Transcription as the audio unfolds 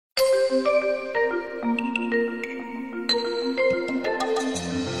Madalas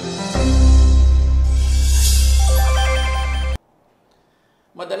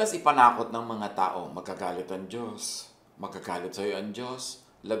ipanakot ng mga tao, magkagalit ang Diyos, magkagalit sa iyo ang Diyos,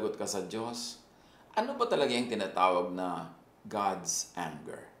 lagot ka sa Diyos. Ano ba talaga yung tinatawag na God's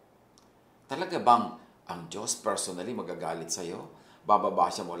anger? Talaga bang ang Diyos personally magagalit sa iyo? Bababa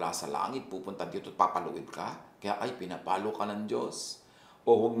siya mula sa langit, pupunta dito at papaluin ka? Kaya ay pinapalo ka ng Diyos?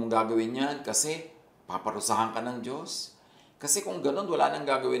 O huwag mong gagawin yan kasi paparusahan ka ng Diyos? Kasi kung ganun, wala nang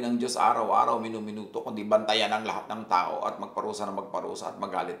gagawin ng Diyos araw-araw, minuto, kundi bantayan ang lahat ng tao at magparusa ng magparusa at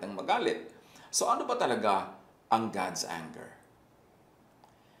magalit ng magalit. So ano ba talaga ang God's anger?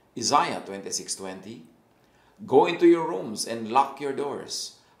 Isaiah 26:20, "Go into your rooms and lock your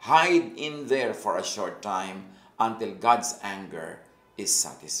doors. Hide in there for a short time until God's anger is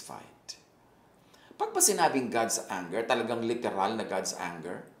satisfied." Pag ba sinabing God's anger, talagang literal na God's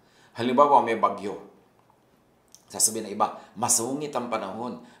anger? Halimbawa, may bagyo. Sasabihin ng iba, masungit ang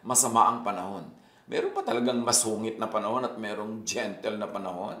panahon, masama ang panahon. Meron pa talagang masungit na panahon at merong gentle na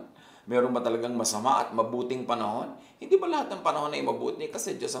panahon? Meron ba talagang masama at mabuting panahon? Hindi ba lahat ng panahon ay mabuti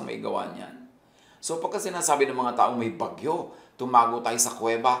kasi Diyos ang may gawa niyan? So pagka sinasabi ng mga taong may bagyo, tumago tayo sa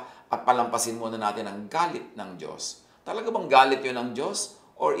kuweba at palampasin muna natin ang galit ng Diyos. Talaga bang galit yun ng Diyos?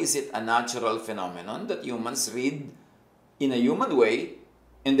 Or is it a natural phenomenon that humans read in a human way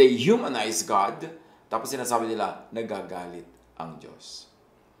and they humanize God? Tapos sinasabi nila, nagagalit ang Diyos.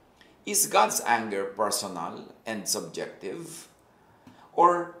 Is God's anger personal and subjective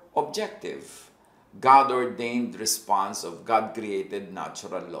or objective? God-ordained response of God-created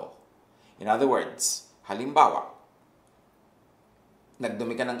natural law. In other words, halimbawa,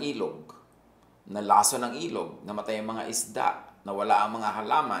 nagdumi ka ng ilog, nalaso ng ilog, namatay ang mga isda, nawala ang mga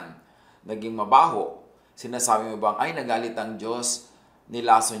halaman, naging mabaho, sinasabi mo bang, ay nagalit ang Diyos,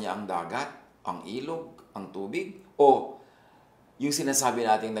 nilaso niya ang dagat, ang ilog, ang tubig? O yung sinasabi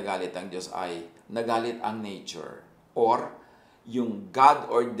nating nagalit ang Diyos ay nagalit ang nature? Or yung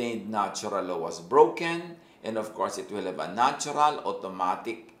God-ordained natural law was broken and of course it will have a natural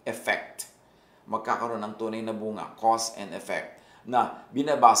automatic effect. Magkakaroon ng tunay na bunga, cause and effect, na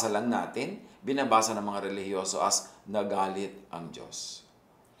binabasa lang natin, binabasa ng mga relihiyoso as nagalit ang Diyos.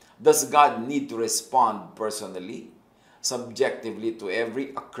 Does God need to respond personally, subjectively to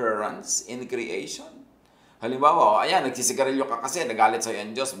every occurrence in creation? Halimbawa, ayan, nagsisigarilyo ka kasi, nagalit sa'yo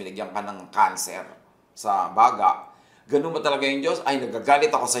ang Diyos, binigyan ka ng cancer sa baga. Ganun ba talaga yung Diyos? Ay,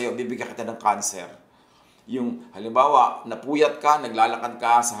 nagagalit ako sa'yo, bibigyan kita ng cancer. Yung, halimbawa, napuyat ka, naglalakad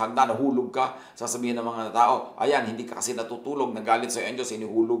ka sa hagdan, nahulog ka, sasabihin ng mga tao, ayan, hindi ka kasi natutulog, nagalit sa'yo ang Diyos,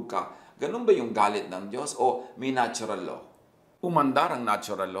 inihulog ka. Ganun ba yung galit ng Diyos? O may natural law? Umandar ang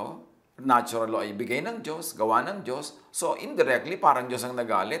natural law. Natural law ay bigay ng Diyos, gawa ng Diyos. So, indirectly, parang Diyos ang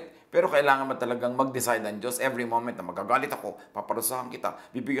nagalit. Pero kailangan mo talagang mag-decide ng Diyos every moment na magagalit ako, paparusahan kita,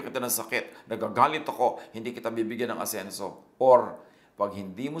 bibigyan kita ng sakit, nagagalit ako, hindi kita bibigyan ng asenso. Or, pag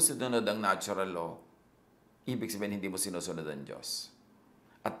hindi mo sinunod ang natural law, ibig sabihin hindi mo sinusunod ang Diyos.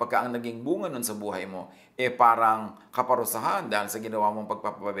 At pagka ang naging bunga nun sa buhay mo, parang kaparusahan dahil sa ginawa mong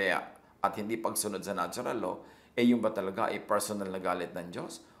pagpapabaya at hindi pagsunod sa natural law, yung ba talaga ay personal na galit ng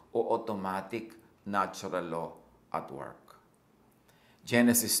Diyos o automatic natural law at work?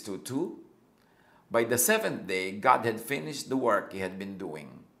 Genesis 2:2, by the seventh day, God had finished the work He had been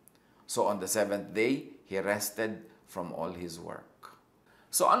doing. So on the seventh day, He rested from all His work.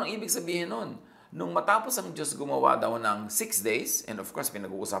 So anong ibig sabihin nun? Nung matapos ang Diyos gumawa daw ng 6 days, and of course,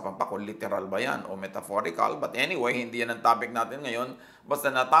 pinag-uusapan pa kung literal ba yan o metaphorical, but anyway, hindi yan ang topic natin ngayon.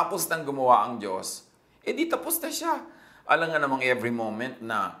 Basta natapos nang gumawa ang Diyos, di tapos na siya. Alam nga namang every moment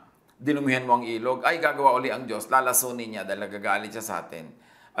na dinumihan mo ang ilog, ay gagawa uli ang Diyos, lalasunin niya dahil nagagalit siya sa atin.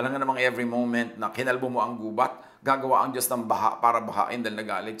 Alam nga namang every moment na kinalbo mo ang gubat, gagawa ang Diyos ng baha para bahain dahil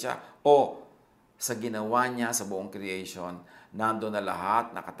nagalit siya. O sa ginawa niya sa buong creation, nandoon na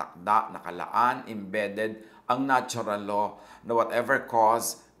lahat, nakatakda, nakalaan, embedded, ang natural law na whatever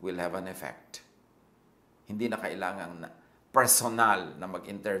cause will have an effect. Hindi na kailangan personal na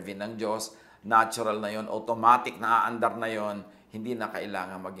mag-intervene ng Diyos, natural na yon, automatic na aandar na yon, hindi na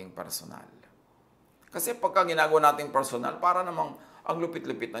kailangan maging personal. Kasi pagka ginagawa natin personal, para namang ang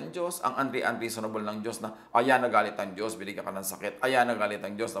lupit-lupit ng Diyos, ang unreasonable ng Diyos na, ayan, nagalit ang Diyos, binigyan ka ng sakit, ayan, nagalit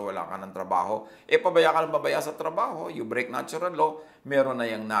ang Diyos, nawala ka ng trabaho, pabaya ka ng pabaya sa trabaho, you break natural law, meron na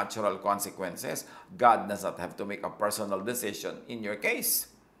yung natural consequences. God does not have to make a personal decision in your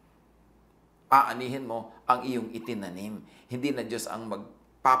case. Aanihin mo ang iyong itinanim. Hindi na Diyos ang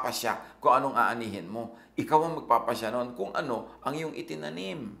magpapasya kung anong aanihin mo. Ikaw ang magpapasya noon kung ano ang iyong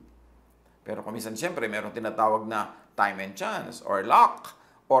itinanim. Pero kuminsan, siyempre, meron tinatawag na time and chance, or luck,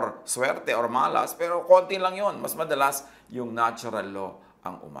 or swerte or malas, pero konti lang yon. Mas madalas yung natural law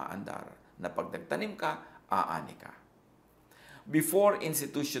ang umaandar. Na pag nagtanim ka, aani ka. Before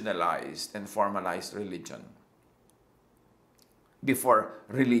institutionalized and formalized religion, before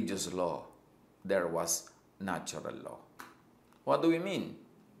religious law, there was natural law. What do we mean?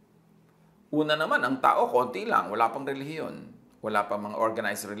 Una naman, ang tao, konti lang. Wala pang relihiyon. Wala pang mga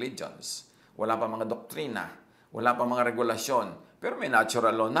organized religions. Wala pang mga doktrina. Wala pang mga regulasyon. Pero may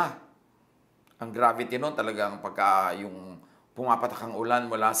natural law na. Ang gravity nun talagang pagka yung pumapatak ang ulan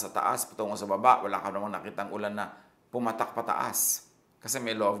mula sa taas patungo sa baba, wala ka namang nakitang ulan na pumatak pataas. Kasi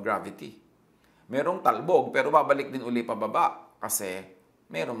may law of gravity. Merong talbog, pero babalik din uli pababa. Kasi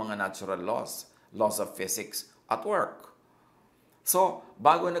merong mga natural laws. Laws of physics at work. So,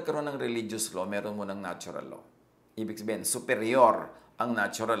 bago nagkaroon ng religious law, meron mo ng natural law. Ibig sabihin, superior ang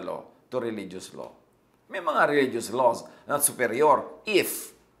natural law to religious law. May mga religious laws na superior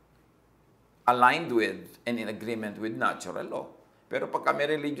if aligned with and in agreement with natural law. Pero pagka may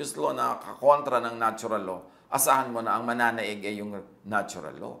religious law na kakontra ng natural law, asahan mo na ang mananaig ay yung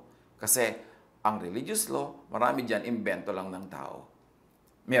natural law. Kasi ang religious law, marami dyan, imbento lang ng tao.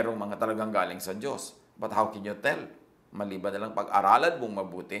 Merong mga talagang galing sa Diyos. But how can you tell? Maliban na lang pag-aralan mong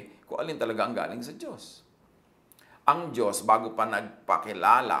mabuti kung alin talaga ang galing sa Diyos. Ang Diyos, bago pa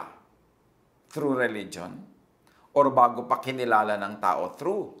nagpakilala through religion, or bago pa kinilala ng tao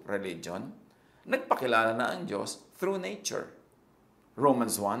through religion, nagpakilala na ang Diyos through nature.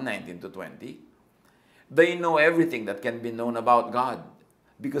 Romans 1:19-20. They know everything that can be known about God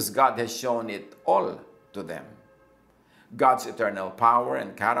because God has shown it all to them. God's eternal power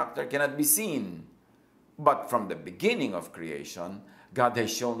and character cannot be seen. But from the beginning of creation, God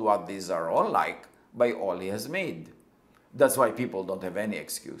has shown what these are all like by all He has made. That's why people don't have any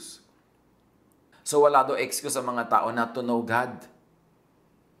excuse. So wala daw excuse sa mga tao not to know God.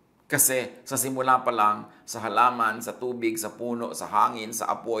 Kasi sa simula pa lang, sa halaman, sa tubig, sa puno, sa hangin, sa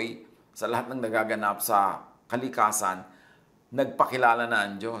apoy, sa lahat ng nagaganap sa kalikasan, nagpakilala na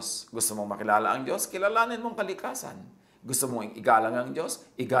ang Diyos. Gusto mong makilala ang Diyos? Kilalanin mo ang kalikasan. Gusto mong igalang ang Diyos?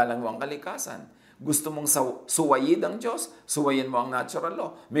 Igalang mo ang kalikasan. Gusto mong suwayid ang Diyos? Suwayin mo ang natural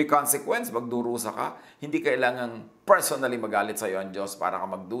law. May consequence, magdurusa ka. Hindi kailangang personally magalit sa iyo ang Diyos para ka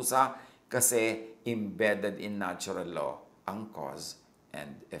magdusa kasi embedded in natural law ang cause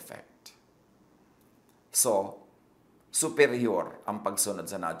and effect. So, superior ang pagsunod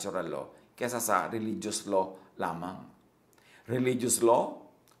sa natural law kaysa sa religious law lamang. Religious law,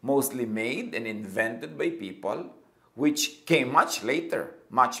 mostly made and invented by people, which came much later,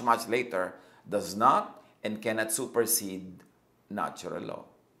 much later, does not and cannot supersede natural law.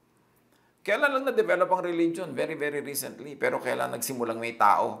 Kailan lang na-develop ang religion? Very, very recently. Pero kailan nagsimulang may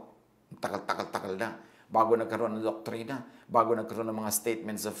tao? Takal na. Bago nagkaroon ng doktrina, bago nagkaroon ng mga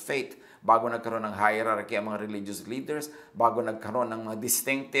statements of faith, bago nagkaroon ng hierarchy ang mga religious leaders, bago nagkaroon ng mga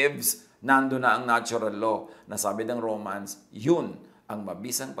distinctives, nando na ang natural law na sabi ng Romans, yun ang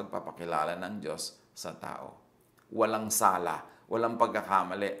mabisang pagpapakilala ng Diyos sa tao. Walang sala, walang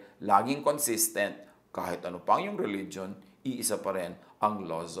pagkakamali, laging consistent, kahit ano pang yung religion, iisa pa rin ang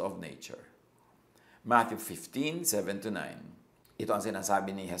laws of nature. Matthew 15:7-9. Ito ang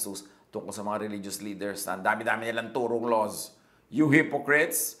sinasabi ni Jesus tungkol sa mga religious leaders na ang dami-dami nilang turong laws. You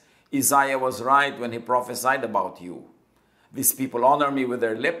hypocrites, Isaiah was right when he prophesied about you. These people honor me with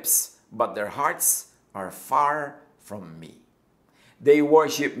their lips, but their hearts are far from me. They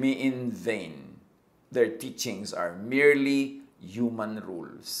worship me in vain. Their teachings are merely human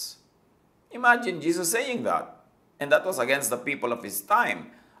rules. Imagine Jesus saying that. And that was against the people of his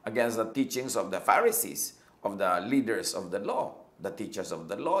time, against the teachings of the Pharisees, of the leaders of the law, the teachers of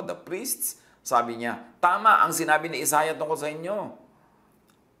the law, the priests. Sabi niya, tama ang sinabi ni Isaiah tungkol sa inyo.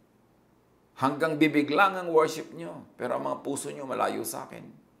 Hanggang bibig lang ang worship nyo, pero ang mga puso nyo malayo sa akin.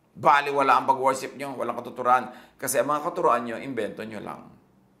 Baliwala ang pag-worship nyo, walang katuturan. Kasi ang mga katuruan nyo, imbento nyo lang.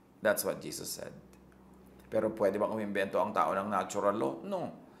 That's what Jesus said. Pero pwede bang umimbento ang tao ng natural law? No.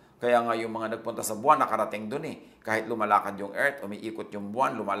 Kaya nga yung mga nagpunta sa buwan, nakarating dun eh. Kahit lumalakad yung earth, umiikot yung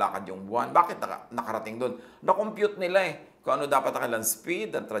buwan, lumalakad yung buwan. Bakit nakarating dun? Na-compute nila eh. Kung ano dapat ang kanilang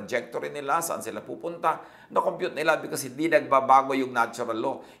speed, ang trajectory nila, saan sila pupunta. Na-compute nila because hindi nagbabago yung natural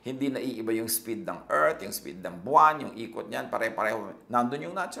law. Hindi naiiba yung speed ng earth, yung speed ng buwan, yung ikot niyan, pare-pareho. Nandun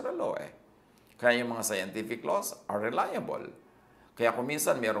yung natural law eh. Kaya yung mga scientific laws are reliable. Kaya kung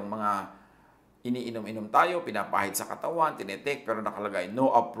minsan merong mga iniinom-inom tayo, pinapahid sa katawan, tinitake, pero nakalagay,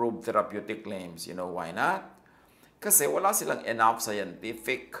 no approved therapeutic claims. You know why not? Kasi wala silang enough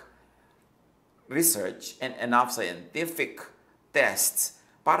scientific research and enough scientific tests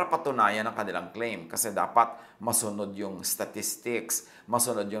para patunayan ang kanilang claim. Kasi dapat masunod yung statistics,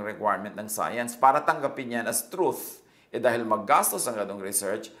 masunod yung requirement ng science para tanggapin yan as truth. Dahil maggastos ang ganong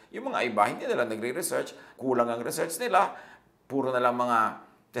research, yung mga iba hindi nila nagre-research, kulang ang research nila, puro na lang mga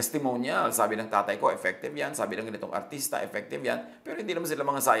testimonial. Sabi ng tatay ko, effective yan. Sabi ng ganitong artista, effective yan. Pero hindi naman sila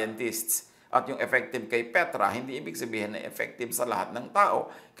mga scientists. At yung effective kay Petra, hindi ibig sabihin na effective sa lahat ng tao.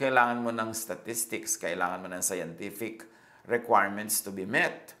 Kailangan mo ng statistics, kailangan mo ng scientific requirements to be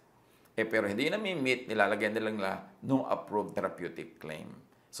met. Pero hindi na-meet, nilalagyan nila no approved therapeutic claim.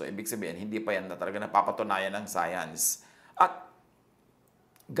 So, ibig sabihin, hindi pa yan na talaga napapatunayan ng science. At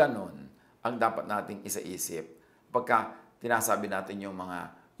ganon ang dapat nating isaisip pagka tinasabi natin yung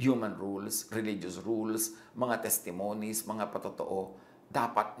mga human rules, religious rules, mga testimonies, mga patotoo,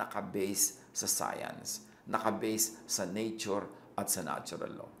 dapat nakabase sa science, nakabase sa nature at sa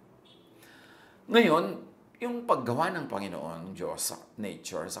natural law. Ngayon, yung paggawa ng Panginoon Diyos sa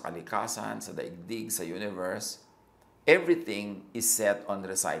nature, sa kalikasan, sa daigdig, sa universe, everything is set on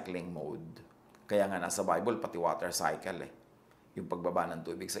recycling mode. Kaya nga nasa Bible, pati water cycle eh. Yung pagbaba ng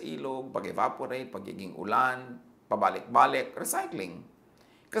tubig sa ilog, pag-evaporate, pagiging ulan, pabalik-balik, recycling.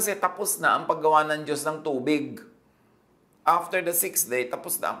 Kasi tapos na ang paggawa ng Diyos ng tubig. After the 6th day,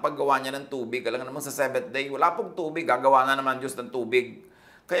 tapos na ang paggawa niya ng tubig. Alam naman sa 7th day, wala pong tubig, gagawa na naman Diyos ng tubig.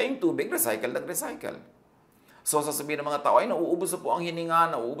 Kaya yung tubig, recycle. So sasabihin ng mga tao, ay nauubos na po ang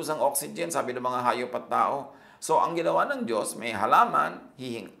hininga, nauubos ang oxygen, sabi ng mga hayop at tao. So ang ginawa ng Diyos, may halaman,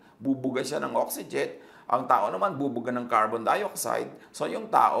 bubuga siya ng oxygen, ang tao naman bubuga ng carbon dioxide. So yung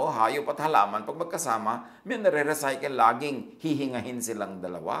tao, hayop at halaman, pag magkasama, may nare-recycle laging, hihingahin silang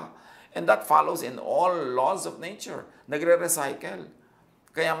dalawa. And that follows in all laws of nature. Nagre-recycle.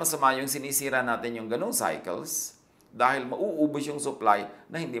 Kaya masama yung sinisira natin yung ganung cycles dahil mauubos yung supply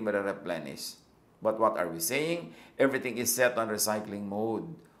na hindi mare-replenish. But what are we saying? Everything is set on recycling mode,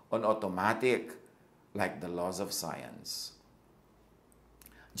 on automatic, like the laws of science.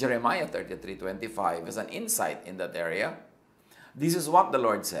 Jeremiah 33:25 is an insight in that area. This is what the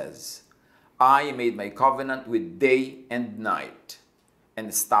Lord says, I made my covenant with day and night and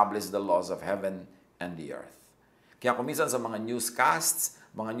established the laws of heaven and the earth. Kaya kuminsan sa mga newscasts,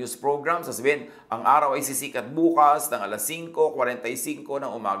 mga news programs, sasabihin, ang araw ay sisikat bukas ng alas 5:45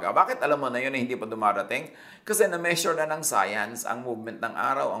 ng umaga. Bakit alam mo na yun na hindi pa dumarating? Kasi na-measure na ng science ang movement ng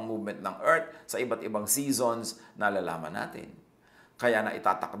araw, ang movement ng earth sa iba't ibang seasons na nalalaman natin. Kaya na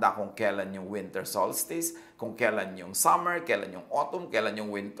itatakda kung kailan yung winter solstice, kung kailan yung summer, kailan yung autumn, kailan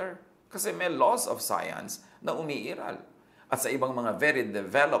yung winter. Kasi may laws of science na umiiral. At sa ibang mga very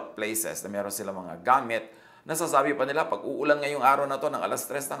developed places na meron silang mga gamit, nasasabi pa nila, pag uulan ngayong araw na to ng alas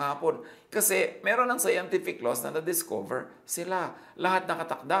 3 ng hapon, kasi meron ng scientific laws na na-discover sila. Lahat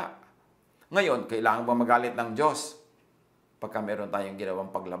nakatakda. Ngayon, kailangan ba magalit ng Diyos pagka meron tayong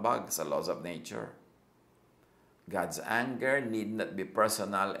ginawang paglabag sa laws of nature? God's anger need not be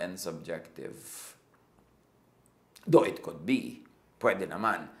personal and subjective. Though it could be. Pwede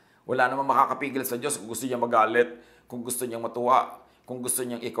naman. Wala namang makakapigil sa Diyos kung gusto niya magalit, kung gusto niyang matuwa, kung gusto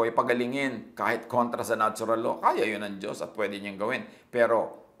niyang ikaw ay pagalingin, kahit kontra sa natural law, kaya yun ng Diyos at pwede niyang gawin.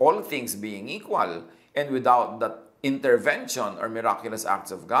 Pero all things being equal, and without that intervention or miraculous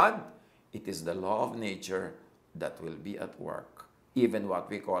acts of God, it is the law of nature that will be at work. Even what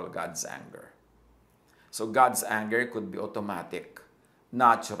we call God's anger. So God's anger could be automatic,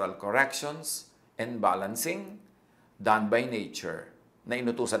 natural corrections and balancing done by nature na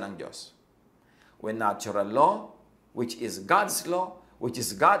inutusan ng Diyos. When natural law, which is God's law, which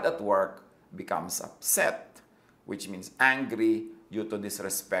is God at work, becomes upset, which means angry due to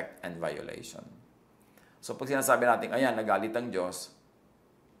disrespect and violation. So pag sinasabi natin, ayan, nagalit ang Diyos,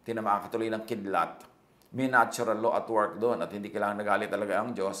 tinamaan ka tuloy ng kidlat, may natural law at work doon at hindi kailangan nagalit talaga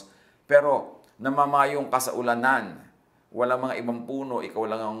ang Diyos, pero namamayong ka sa ulanan, walang mga ibang puno, ikaw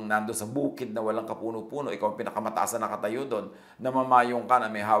lang ang nando sa bukid na walang kapuno-puno, ikaw ang pinakamataas na nakatayo doon, namamayong ka na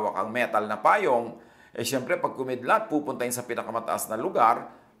may hawak ang metal na payong, syempre pag kumidlat, pupuntahin sa pinakamataas na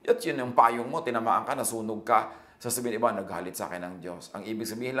lugar, at yun yung payong mo, tinamaan ka, nasunog ka, sasabihin iba, naghalit sa akin ng Diyos. Ang ibig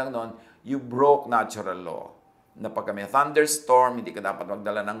sabihin lang noon, you broke natural law. Na pagka may thunderstorm, hindi ka dapat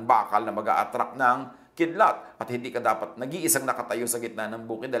magdala ng bakal na mag-a-attract ng kidlat. At hindi ka dapat nag-iisang nakatayo sa gitna ng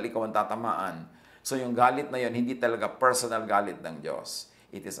bukid dahil ikaw ang tatamaan. So yung galit na yun, hindi talaga personal galit ng Diyos.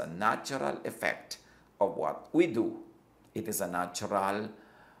 It is a natural effect of what we do. It is a natural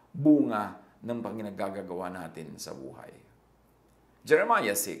bunga ng pangginagagawa natin sa buhay.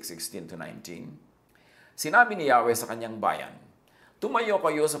 Jeremiah 6:16-19. Sinabi ni Yahweh sa kanyang bayan, tumayo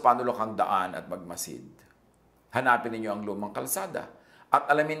kayo sa panulokang daan at magmasid. Hanapin ninyo ang lumang kalsada at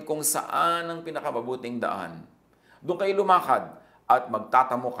alamin kung saan ang pinakamabuting daan. Doon kayo lumakad at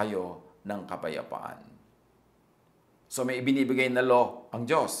magtatamo kayo ng kapayapaan. So may ibinibigay na law ang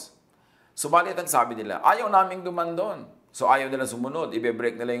Diyos. Subalit ang sabi nila, ayaw naming duman doon. So ayaw nila sumunod,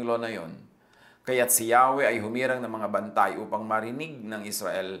 ibe-break nila yung law na yon. Kaya't si Yahweh ay humirang ng mga bantay upang marinig ng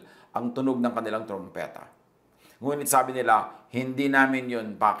Israel ang tunog ng kanilang trompeta. Ngunit sabi nila, hindi namin yun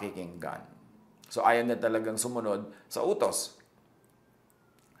pakikinggan. So ayaw na talagang sumunod sa utos.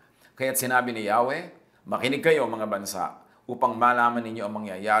 Kaya't sinabi ni Yahweh, makinig kayo mga bansa upang malaman ninyo ang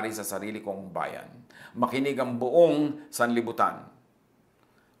mangyayari sa sarili kong bayan. Makinig ang buong sanlibutan.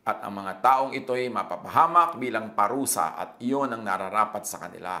 At ang mga taong ito'y mapapahamak bilang parusa at iyon ang nararapat sa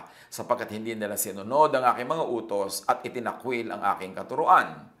kanila sapagkat hindi nila sinunod ang aking mga utos at itinakwil ang aking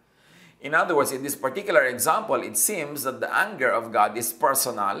katuruan. In other words, in this particular example, it seems that the anger of God is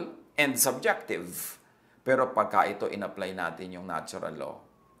personal and subjective. Pero pagka ito in-apply natin yung natural law,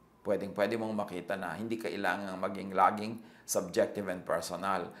 pwede mong makita na hindi kailangang maging laging subjective and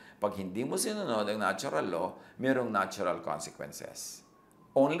personal. Pag hindi mo sinunod ang natural law, mayroong natural consequences.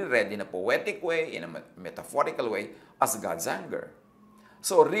 Only read in a poetic way, in a metaphorical way, as God's anger.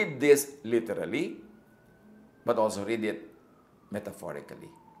 So read this literally, but also read it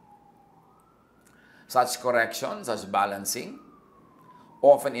metaphorically. Such correction, such balancing,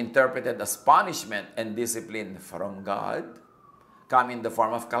 often interpreted as punishment and discipline from God, come in the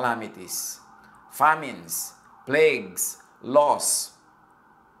form of calamities, famines, plagues, loss,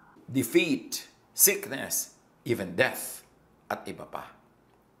 defeat, sickness, even death, at iba pa.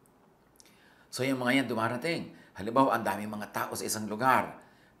 So yung mga yan dumarating. Halimbawa, ang daming mga tao sa isang lugar.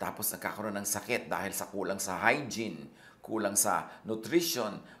 Tapos nagkakaroon ng sakit dahil sa kulang sa hygiene, kulang sa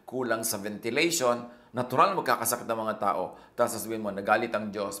nutrition, kulang sa ventilation. Natural magkakasakit ng mga tao. Tapos sasabihin mo, nagalit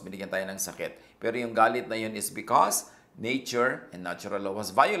ang Diyos, binigyan tayo ng sakit. Pero yung galit na yun is because nature and natural law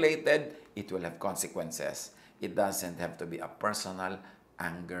was violated, it will have consequences. It doesn't have to be a personal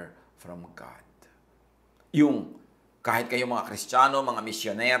anger from God. Yung kahit kayo mga Kristiyano, mga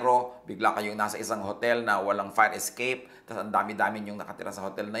misyonero, bigla kayong nasa isang hotel na walang fire escape, tapos ang dami-dami yung nakatira sa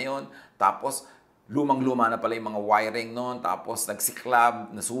hotel na yon, tapos lumang-luma na pala yung mga wiring noon, tapos nagsiklab,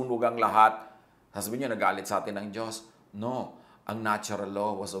 nasunog ang lahat, sasabihin nyo, nagalit sa atin ng Diyos. No, ang natural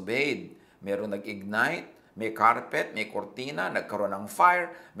law was obeyed. Meron nag-ignite, may carpet, may kortina, nagkaroon ng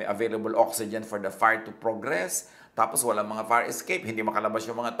fire, may available oxygen for the fire to progress, tapos walang mga fire escape, hindi makalabas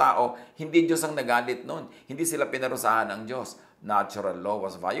yung mga tao, hindi Diyos ang nagalit nun. Hindi sila pinarusahan ng Diyos. Natural law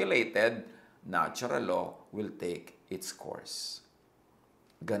was violated, natural law will take its course.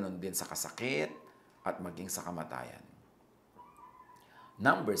 Ganon din sa kasakit at maging sa kamatayan.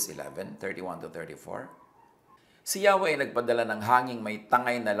 Numbers 11:31-34. Si Yahweh ay nagpadala ng hanging may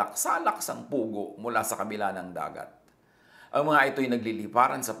tangay na laksalaksang pugo mula sa kabila ng dagat. Ang mga ito'y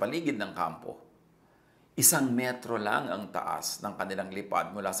nagliliparan sa paligid ng kampo. 1 metro lang ang taas ng kanilang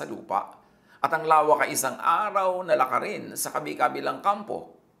lipad mula sa lupa at ang lawak ay 1 araw na lakarin sa kabi-kabilang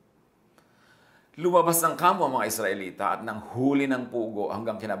kampo. Lumabas ng kampo ang mga Israelita at nang huli ng pugo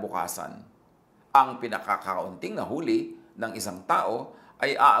hanggang kinabukasan. Ang pinakakaunting na huli ng isang tao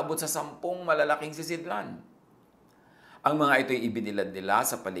ay aabot sa 10 malalaking sisidlan. Ang mga ito'y ibinilad nila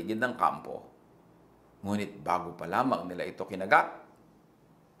sa paligid ng kampo. Ngunit bago pa lamang nila ito kinagat,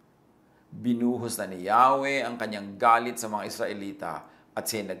 binuhos na ni Yahweh ang kanyang galit sa mga Israelita at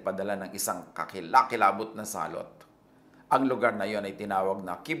siya nagpadala ng isang kakilakilabot na salot. Ang lugar na iyon ay tinawag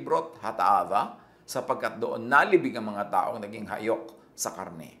na Kibrot Hataava sapagkat doon nalibig ang mga taong naging hayok sa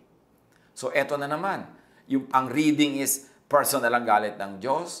karne. So eto na naman, ang reading is personal ang galit ng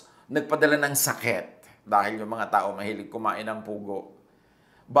Diyos, nagpadala ng sakit dahil yung mga tao mahilig kumain ng pugo.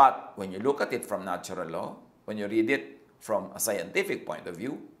 But when you look at it from natural law, when you read it from a scientific point of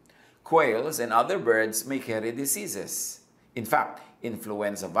view, quails and other birds may carry diseases. In fact,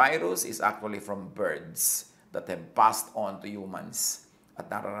 influenza virus is actually from birds that have passed on to humans.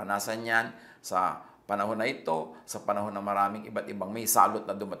 At nararanasan yan sa panahon na ito, sa panahon na maraming iba't ibang may salot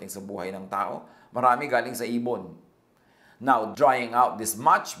na dumating sa buhay ng tao, marami galing sa ibon. Now, drying out this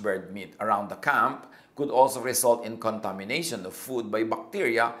much bird meat around the camp could also result in contamination of food by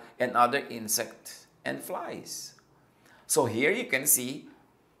bacteria and other insects and flies. So here you can see,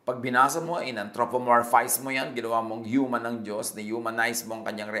 pag binasa mo, in-anthropomorphize mo yan, ginawa mong human ng Diyos, na-humanize mo ang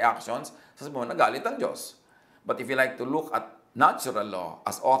kanyang reactions, sasabihin mo, nagalit ang Diyos. But if you like to look at natural law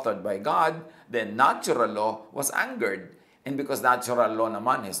as authored by God, then natural law was angered. And because natural law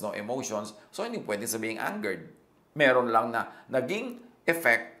naman has no emotions, so hindi pwede sabihing angered. Meron lang na naging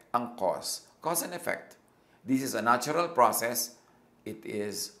effect ang cause. Cause and effect. This is a natural process. It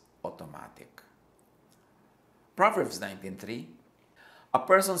is automatic. Proverbs 19:3. A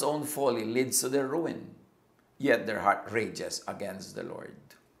person's own folly leads to their ruin. yet their heart rages against the Lord.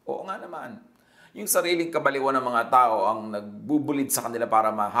 Oo nga naman. Yung sariling kabaliwan ng mga tao ang nagbubulid sa kanila para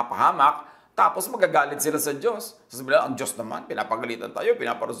mahapahamak, tapos magagalit sila sa Diyos. Sasabihin nila, ang Diyos naman, pinapagalitan tayo,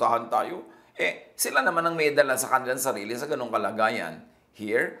 pinaparusahan tayo. Sila naman ang may dala sa kanilang sarili sa ganong kalagayan.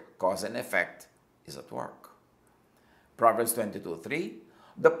 Here, cause and effect is at work. Proverbs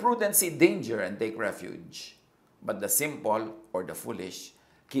 22:3, the prudent see danger and take refuge, but the simple or the foolish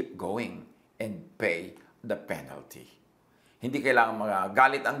keep going and pay the penalty. Hindi kailangan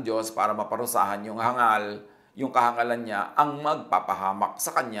magalit ang Diyos para maparusahan yung kahangalan niya ang magpapahamak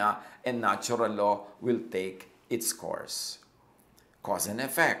sa kanya, and natural law will take its course. Cause and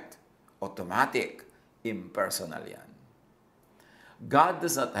effect, automatic, impersonal yan. God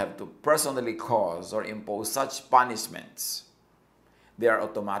does not have to personally cause or impose such punishments. They are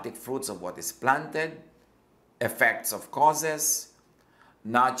automatic fruits of what is planted, effects of causes,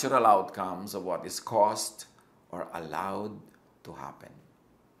 natural outcomes of what is caused or allowed to happen.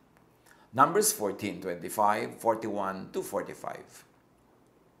 Numbers 14:25, 41-45.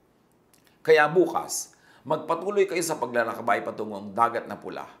 Kaya bukas, magpatuloy kayo sa paglalakbay patungong dagat na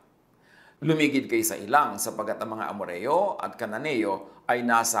pula. Lumigid kayo sa ilang sapagkat ang mga Amoreo at Kananeo ay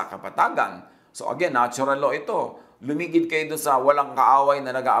nasa kapatagan. So again, natural law ito. Lumigid kayo doon sa walang kaaway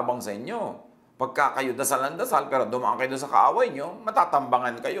na nag-aabang sa inyo. Pagka kayo dasal pero dumaan kayo doon sa kaaway nyo,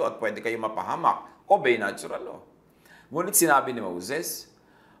 matatambangan kayo at pwede kayo mapahamak. Obey natural law. Ngunit sinabi ni Moses,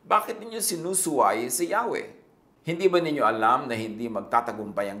 bakit ninyo sinusuway si Yahweh? Hindi ba ninyo alam na hindi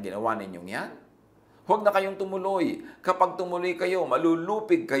magtatagumpay ang ginawa ninyong yan? Huwag na kayong tumuloy. Kapag tumuloy kayo,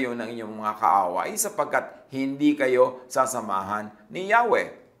 malulupig kayo ng inyong mga kaaway sapagkat hindi kayo sasamahan ni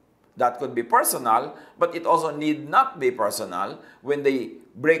Yahweh. That could be personal, but it also need not be personal when they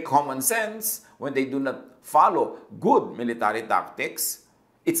break common sense, when they do not follow good military tactics.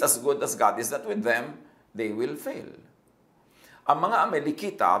 It's as good as God is that with them, they will fail. Ang mga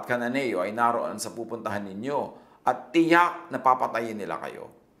Amalekita at Kananeo ay naroon sa pupuntahan ninyo at tiyak na papatayin nila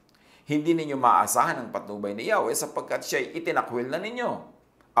kayo. Hindi ninyo maasahan ang patnubay ni Yahweh sapagkat siya'y itinakwil na ninyo.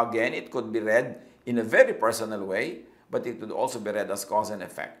 Again, it could be read in a very personal way, but it could also be read as cause and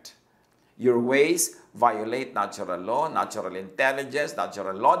effect. Your ways violate natural law, natural intelligence,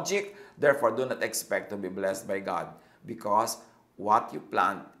 natural logic. Therefore, do not expect to be blessed by God because what you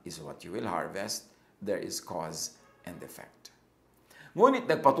plant is what you will harvest. There is cause and effect. Ngunit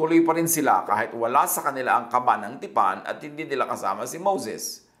nagpatuloy pa rin sila kahit wala sa kanila ang kaba ng tipan at hindi nila kasama si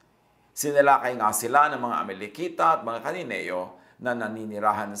Moses. Sinalakay nga sila ng mga Amalekita at mga Kananeo na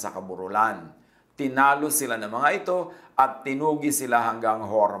naninirahan sa kaburulan. Tinalo sila ng mga ito at tinugi sila hanggang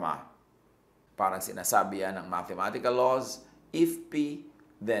Horma. Parang sinasabi yan ng mathematical laws, if P,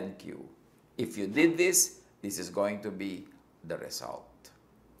 then Q. If you did this, this is going to be the result.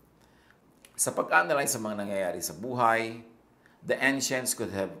 Sa pag-analyze sa mga nangyayari sa buhay, the ancients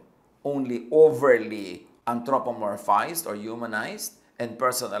could have only overly anthropomorphized or humanized and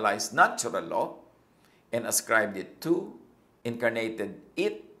personalized natural law and ascribed it to, incarnated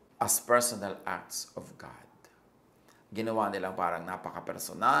it as personal acts of God. Ginawa nilang parang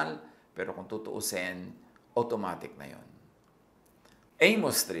napaka-personal, pero kung tutuusin, automatic na yon.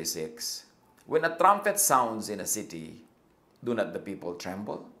 Amos 3:6, when a trumpet sounds in a city, do not the people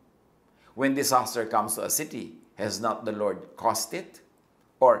tremble? When disaster comes to a city, has not the Lord caused it?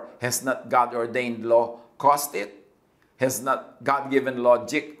 Or has not God-ordained law caused it? Has not God-given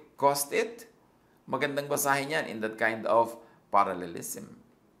logic caused it? Magandang basahin yan in that kind of parallelism.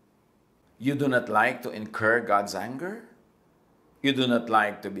 You do not like to incur God's anger? You do not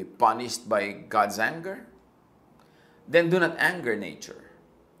like to be punished by God's anger? Then do not anger nature.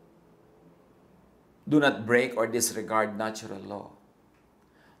 Do not break or disregard natural law.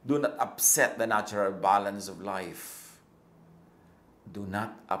 Do not upset the natural balance of life. Do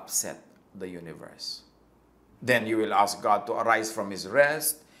not upset the universe. Then you will ask God to arise from His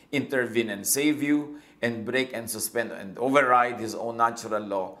rest, intervene and save you, and break and suspend and override His own natural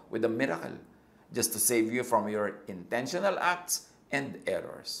law with a miracle, just to save you from your intentional acts and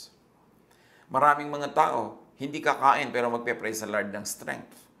errors. Maraming mga tao, hindi kakain pero magpe-pray sa Lord ng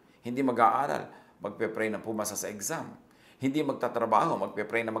strength. Hindi mag-aaral, magpe-pray na pumasa sa exam. Hindi magtatrabaho,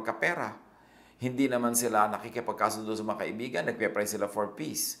 magpe-pray na magkapera. Hindi naman sila nakikipagkasundo sa mga kaibigan, nagpe-pray sila for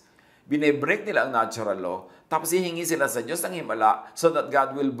peace. Bine-break nila ang natural law, tapos hihingi sila sa Diyos ng himala so that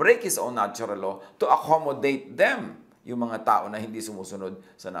God will break His own natural law to accommodate them, yung mga tao na hindi sumusunod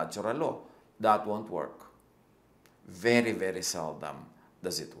sa natural law. That won't work. Very, very seldom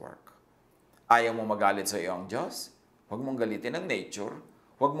does it work. Ayaw mo magalit sa iyong Diyos? Huwag mong galitin ang nature.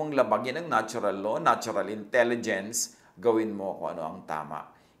 Huwag mong labagin ang natural law, natural intelligence. Gawin mo kung ano ang tama.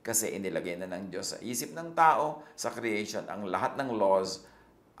 Kasi inilagay na ng Diyos sa isip ng tao, sa creation, ang lahat ng laws,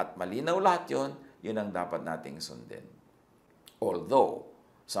 at malinaw lahat yun ang dapat nating sundin. Although,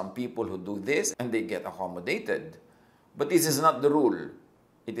 some people who do this and they get accommodated, but this is not the rule,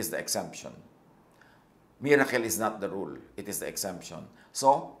 it is the exemption. Miracle is not the rule, it is the exemption.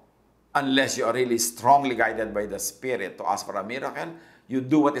 So, unless you are really strongly guided by the Spirit to ask for a miracle, you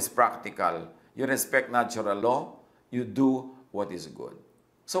do what is practical. You respect natural law, you do what is good.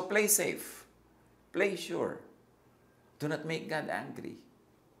 So play safe, play sure. Do not make God angry.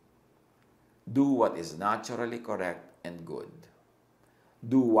 Do what is naturally correct and good.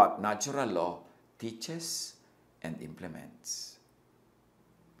 Do what natural law teaches and implements.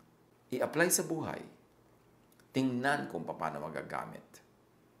 I-apply sa buhay. Tingnan kung paano magagamit.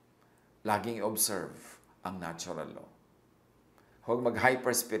 Laging observe ang natural law. Huwag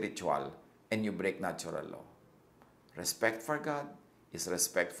mag-hyper-spiritual and you break natural law. Respect for God is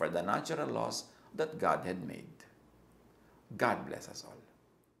respect for the natural laws that God had made. God bless us all.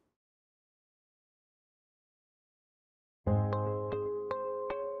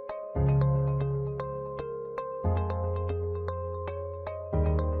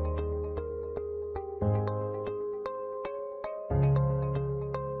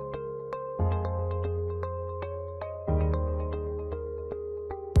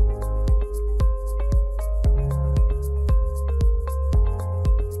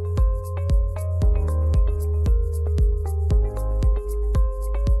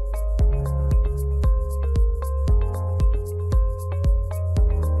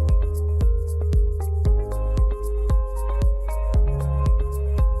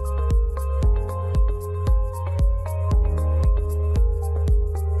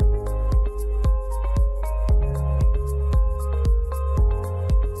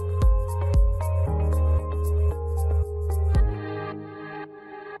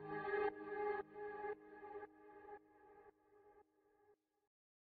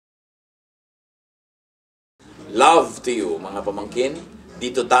 Love to you, mga pamangkin.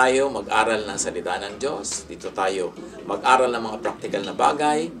 Dito tayo mag-aral ng salita ng Diyos. Dito tayo mag-aral ng mga practical na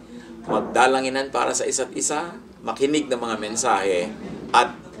bagay. Magdalanginan para sa isa't isa. Makinig ng mga mensahe.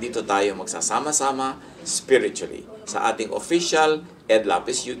 At dito tayo magsasama-sama spiritually sa ating official Ed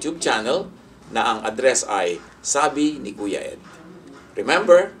Lapiz YouTube channel na ang address ay Sabi ni Kuya Ed.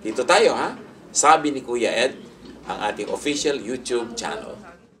 Remember, dito tayo ha. Sabi ni Kuya Ed, ang ating official YouTube channel.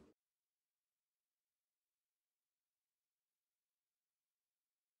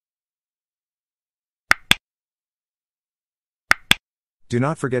 Do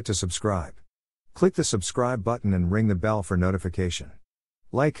not forget to subscribe. Click the subscribe button and ring the bell for notification.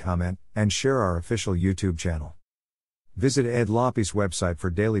 Like, comment, and share our official YouTube channel. Visit Ed Lapiz website for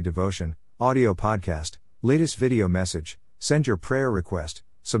daily devotion, audio podcast, latest video message, send your prayer request,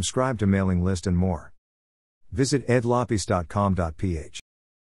 subscribe to mailing list and more. Visit edlapiz.com.ph.